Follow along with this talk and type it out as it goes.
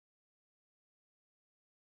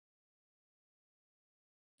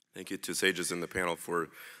Thank you to sages in the panel for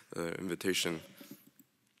the invitation.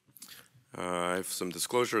 I have some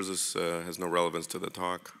disclosures. This has no relevance to the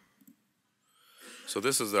talk. So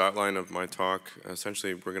this is the outline of my talk.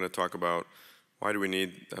 Essentially, we're going to talk about why do we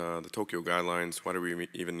need the Tokyo guidelines, why do we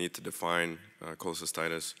even need to define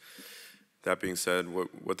cholecystitis. That being said,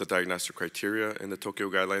 what the diagnostic criteria in the Tokyo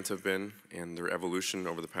guidelines have been and their evolution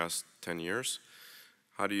over the past 10 years.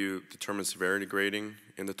 How do you determine severity grading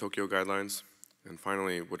in the Tokyo guidelines? And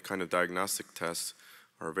finally, what kind of diagnostic tests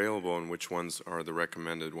are available and which ones are the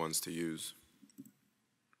recommended ones to use?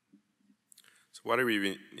 So why do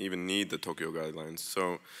we even need the Tokyo guidelines?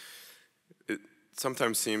 So it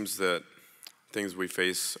sometimes seems that things we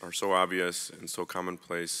face are so obvious and so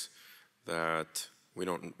commonplace that we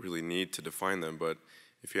don't really need to define them. But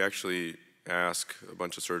if you actually ask a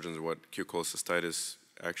bunch of surgeons what acute cholecystitis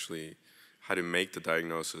actually, how to make the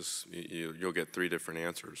diagnosis, you'll get 3 different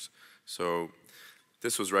answers. So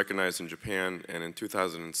this was recognized in Japan, and in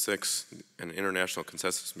 2006, an international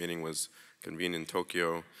consensus meeting was convened in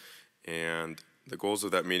Tokyo, and the goals of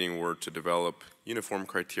that meeting were to develop uniform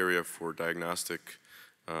criteria for diagnostic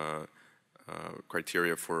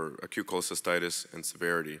criteria for acute cholecystitis and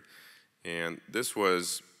severity. And this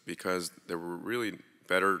was because there were really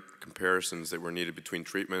better comparisons that were needed between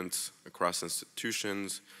treatments across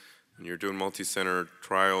institutions. When you're doing multi-center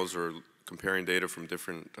trials or comparing data from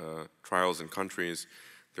different trials and countries,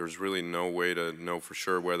 there was really no way to know for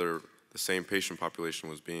sure whether the same patient population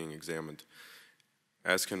was being examined.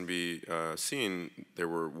 As can be seen, there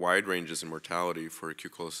were wide ranges in mortality for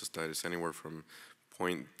acute cholecystitis, anywhere from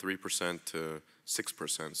 0.3% to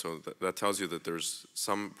 6%. So that tells you that there's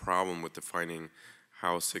some problem with defining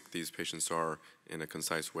how sick these patients are in a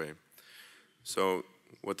concise way. So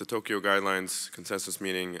what the Tokyo Guidelines consensus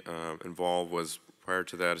meeting involved was, prior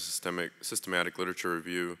to that, a systematic literature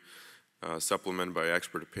review supplemented by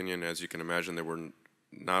expert opinion. As you can imagine, there were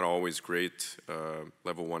not always great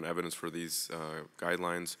level 1 evidence for these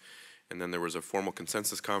guidelines. And then there was a formal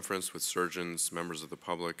consensus conference with surgeons, members of the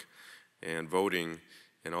public, and voting,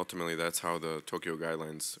 and ultimately that's how the Tokyo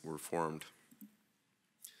guidelines were formed.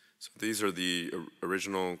 So these are the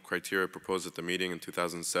original criteria proposed at the meeting in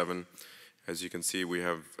 2007. As you can see, we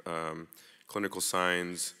have clinical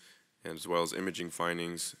signs as well as imaging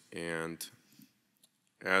findings, and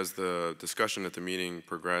as the discussion at the meeting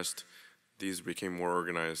progressed, these became more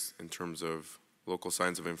organized in terms of local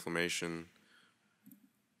signs of inflammation,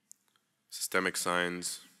 systemic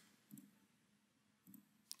signs,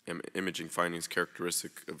 imaging findings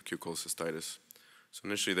characteristic of acute cholecystitis. So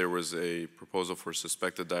initially there was a proposal for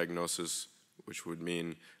suspected diagnosis, which would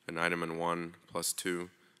mean an item in 1 plus 2,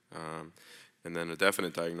 and then a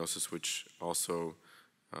definite diagnosis, which also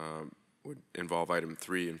would involve item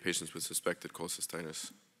 3 in patients with suspected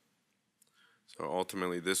cholecystitis. So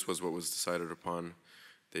ultimately this was what was decided upon.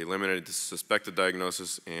 They eliminated the suspected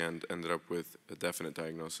diagnosis and ended up with a definite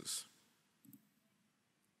diagnosis.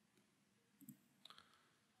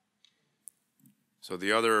 So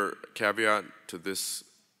the other caveat to this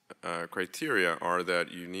criteria are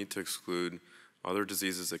that you need to exclude other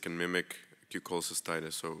diseases that can mimic acute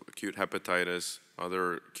cholecystitis, so acute hepatitis,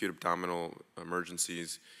 other acute abdominal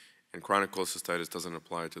emergencies, and chronic cholecystitis doesn't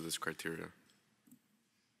apply to this criteria.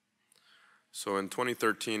 So in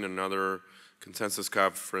 2013, another consensus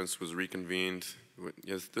conference was reconvened.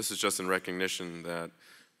 This is just in recognition that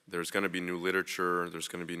there's going to be new literature, there's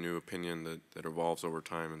going to be new opinion that evolves over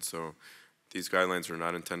time, and so these guidelines are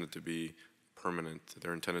not intended to be permanent,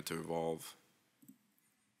 they're intended to evolve.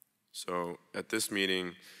 So at this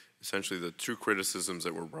meeting, essentially the 2 criticisms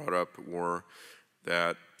that were brought up were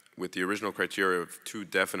that with the original criteria of 2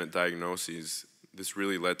 definite diagnoses, this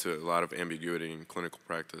really led to a lot of ambiguity in clinical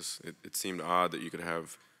practice. It seemed odd that you could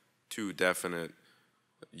have 2 definite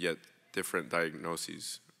yet different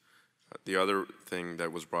diagnoses. The other thing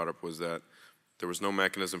that was brought up was that there was no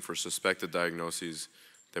mechanism for suspected diagnoses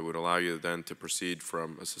that would allow you then to proceed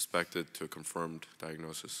from a suspected to a confirmed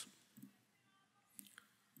diagnosis.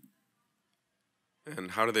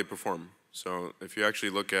 And how do they perform? So if you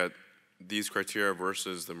actually look at these criteria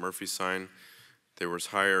versus the Murphy sign, there was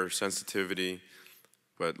higher sensitivity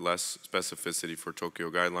but less specificity for Tokyo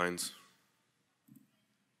guidelines.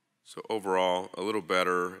 So overall, a little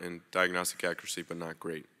better in diagnostic accuracy, but not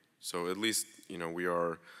great. So at least, we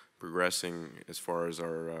are progressing as far as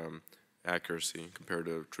our accuracy compared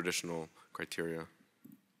to traditional criteria.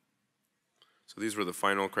 So these were the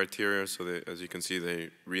final criteria. So as you can see,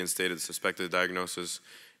 they reinstated suspected diagnosis,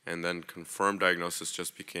 and then confirmed diagnosis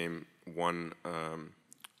just became one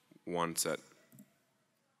set.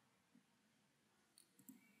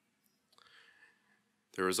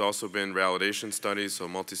 There has also been validation studies, so a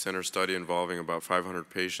multi-center study involving about 500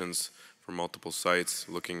 patients from multiple sites,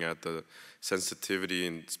 looking at the sensitivity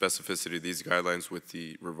and specificity of these guidelines with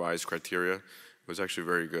the revised criteria. It was actually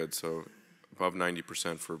very good, so above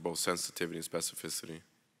 90% for both sensitivity and specificity.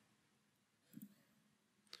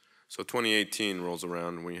 So 2018 rolls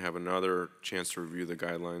around, and we have another chance to review the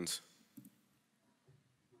guidelines.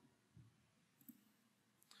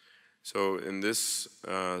 So in this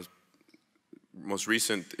most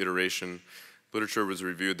recent iteration, literature was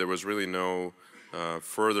reviewed. There was really no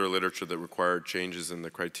further literature that required changes in the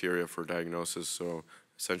criteria for diagnosis, so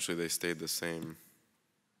essentially they stayed the same.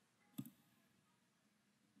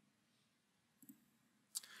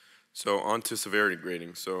 So on to severity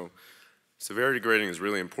grading. So severity grading is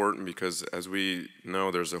really important because, as we know,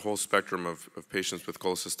 there's a whole spectrum of patients with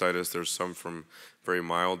cholecystitis. There's some from very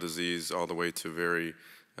mild disease all the way to very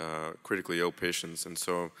critically ill patients. And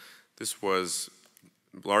so this was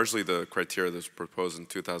largely the criteria that was proposed in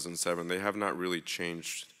 2007. They have not really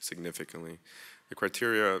changed significantly. The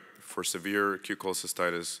criteria for severe acute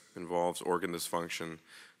cholecystitis involves organ dysfunction.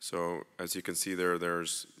 So as you can see there,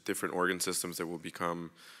 there's different organ systems that will become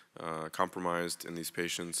compromised in these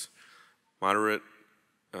patients. Moderate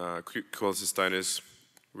acute cholecystitis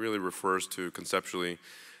really refers to conceptually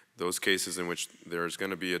those cases in which there's going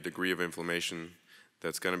to be a degree of inflammation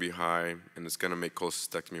that's going to be high, and it's going to make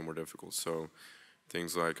cholecystectomy more difficult. So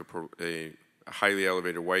things like a highly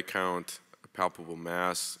elevated white count, a palpable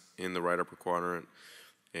mass in the right upper quadrant,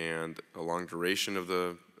 and a long duration of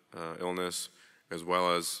the illness, as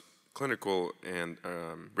well as clinical and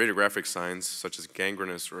radiographic signs such as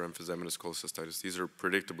gangrenous or emphysematous cholecystitis. These are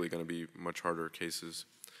predictably going to be much harder cases,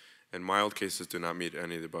 and mild cases do not meet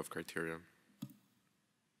any of the above criteria.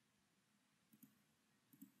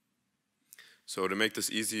 So to make this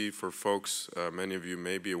easy for folks, many of you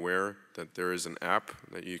may be aware that there is an app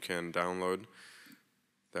that you can download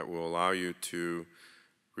that will allow you to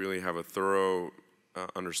really have a thorough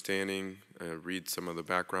understanding, read some of the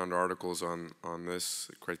background articles on this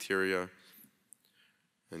criteria,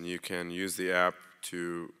 and you can use the app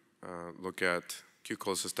to look at acute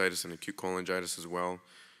cholecystitis and acute cholangitis as well.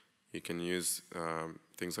 You can use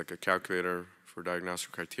things like a calculator for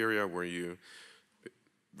diagnostic criteria, where you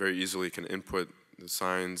very easily can input the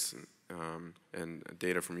signs and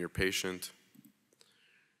data from your patient,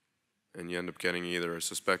 and you end up getting either a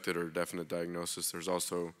suspected or definite diagnosis. There's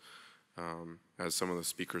also, as some of the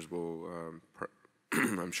speakers will,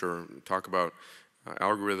 I'm sure, talk about,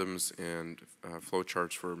 algorithms and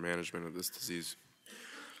flowcharts for management of this disease.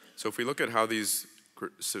 So if we look at how these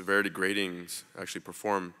severity gradings actually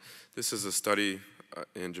perform, this is a study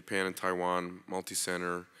in Japan and Taiwan,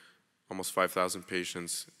 multi-center, almost 5,000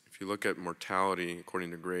 patients. If you look at mortality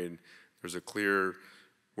according to grade, there's a clear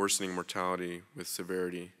worsening mortality with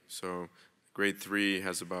severity. So grade 3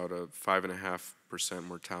 has about a 5.5%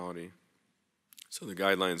 mortality. So the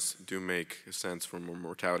guidelines do make sense from a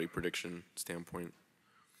mortality prediction standpoint.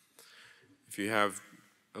 If you have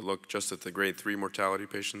a look just at the grade 3 mortality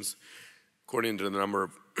patients, according to the number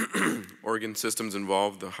of organ systems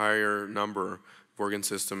involved, the higher number of organ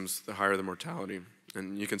systems, the higher the mortality.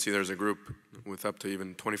 And you can see there's a group with up to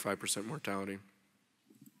even 25% mortality.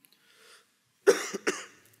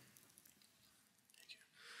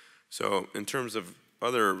 So in terms of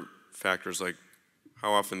other factors like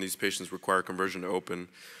how often these patients require conversion to open,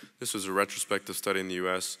 this was a retrospective study in the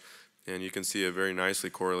US, and you can see it very nicely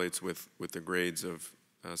correlates with the grades of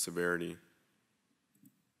severity.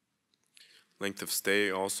 Length of stay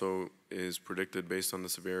also is predicted based on the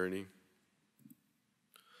severity.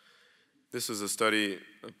 This is a study,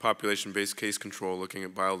 a population-based case control looking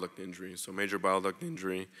at bile duct injury. So major bile duct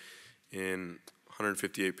injury in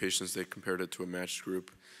 158 patients, they compared it to a matched group.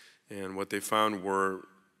 And what they found were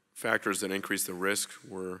factors that increased the risk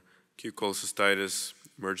were acute cholecystitis,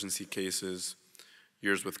 emergency cases,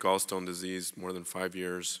 years with gallstone disease, more than 5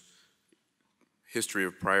 years, history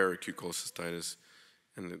of prior acute cholecystitis,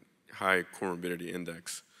 and the high comorbidity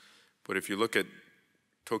index. But if you look at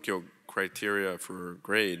Tokyo criteria for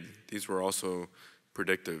grade, these were also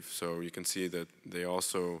predictive. So you can see that they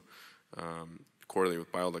also correlate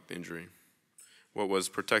with bile duct injury. What was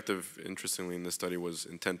protective, interestingly, in this study was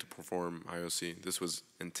intent to perform IOC. This was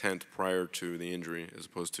intent prior to the injury as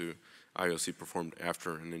opposed to IOC performed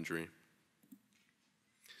after an injury.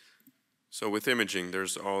 So with imaging,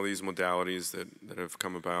 there's all these modalities that have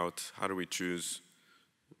come about. How do we choose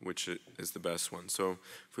which is the best one? So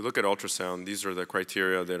if we look at ultrasound, these are the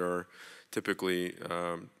criteria that are typically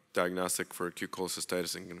diagnostic for acute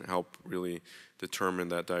cholecystitis and can help really determine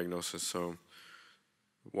that diagnosis. So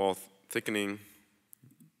wall thickening,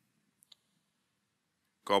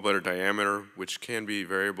 gallbladder diameter, which can be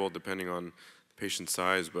variable depending on the patient's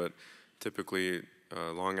size, but typically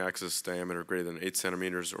long axis diameter greater than 8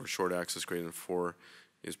 centimeters or short axis greater than 4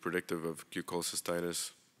 is predictive of acute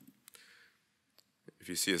cholecystitis. If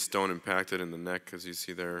you see a stone impacted in the neck, as you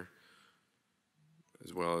see there,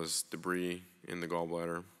 as well as debris in the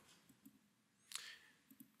gallbladder.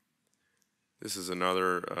 This is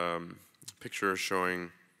another picture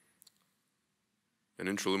showing an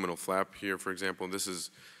intraluminal flap here, for example. This is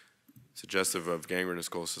suggestive of gangrenous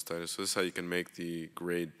cholecystitis. So this is how you can make the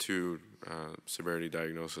grade 2 severity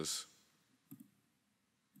diagnosis.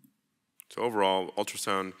 So overall,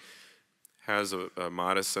 ultrasound has a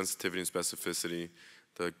modest sensitivity and specificity.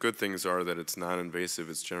 The good things are that it's non-invasive,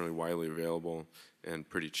 it's generally widely available and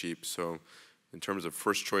pretty cheap. So in terms of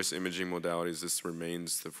first choice imaging modalities, this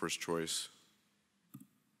remains the first choice.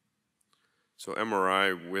 So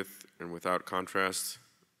MRI with and without contrast,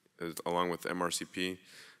 along with MRCP,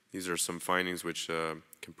 these are some findings which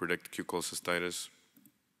can predict acute cholecystitis.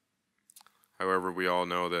 However, we all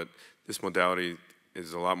know that this modality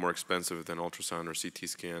is a lot more expensive than ultrasound or CT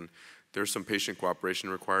scan. There's some patient cooperation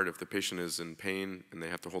required. If the patient is in pain and they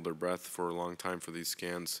have to hold their breath for a long time for these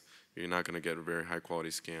scans, you're not going to get a very high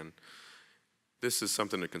quality scan. This is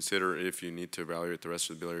something to consider if you need to evaluate the rest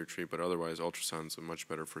of the biliary tree, but otherwise ultrasound is a much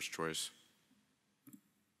better first choice.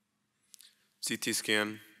 CT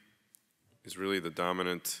scan is really the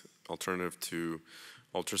dominant alternative to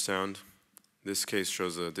ultrasound. This case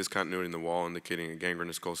shows a discontinuity in the wall indicating a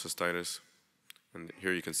gangrenous cholecystitis. And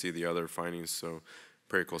here you can see the other findings. So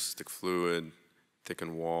pericholcystic fluid,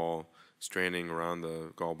 thickened wall, straining around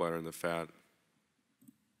the gallbladder and the fat.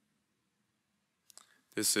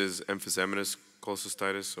 This is emphysematous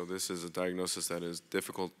cholecystitis. So this is a diagnosis that is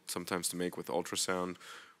difficult sometimes to make with ultrasound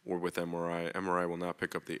or with MRI. MRI will not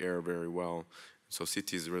pick up the air very well. So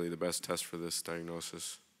CT is really the best test for this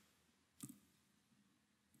diagnosis.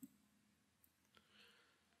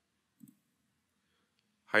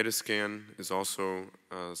 HIDA scan is also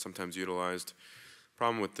sometimes utilized.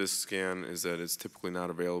 Problem with this scan is that it's typically not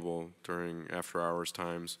available during after hours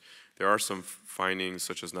times. There are some findings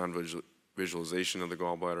such as non-visualization of the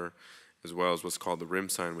gallbladder, as well as what's called the rim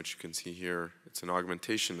sign, which you can see here. It's an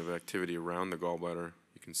augmentation of activity around the gallbladder.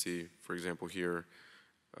 You can see, for example, here,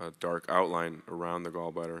 a dark outline around the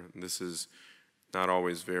gallbladder. And this is not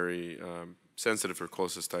always very sensitive for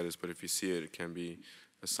cholecystitis, but if you see it, it can be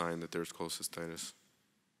a sign that there's cholecystitis.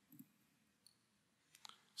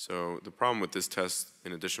 So the problem with this test,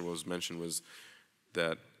 in addition to what was mentioned, was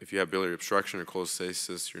that if you have biliary obstruction or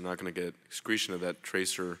cholecystitis, you're not going to get excretion of that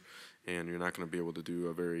tracer, and you're not going to be able to do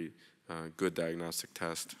a very good diagnostic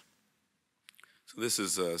test. So this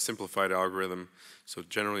is a simplified algorithm. So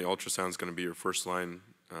generally, ultrasound is going to be your first line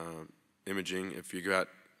imaging. If you got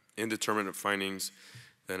indeterminate findings,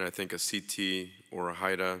 then I think a CT or a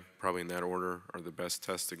HIDA, probably in that order, are the best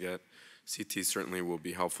tests to get. CT certainly will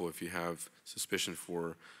be helpful if you have suspicion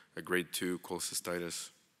for a grade 2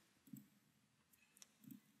 cholecystitis.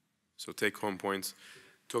 So take-home points.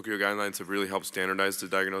 Tokyo guidelines have really helped standardize the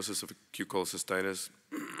diagnosis of acute cholecystitis.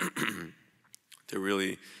 They're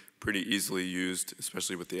really pretty easily used,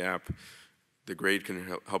 especially with the app. The grade can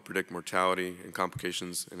help predict mortality and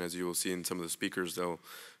complications, and as you will see in some of the speakers, they'll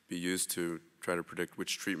be used to try to predict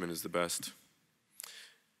which treatment is the best.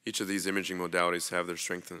 Each of these imaging modalities have their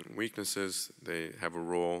strengths and weaknesses. They have a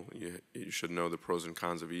role. You should know the pros and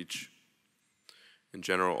cons of each. In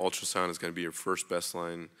general, ultrasound is going to be your first best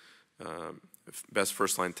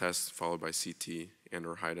first line test, followed by CT and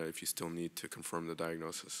or HIDA if you still need to confirm the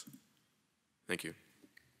diagnosis. Thank you.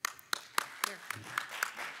 Here.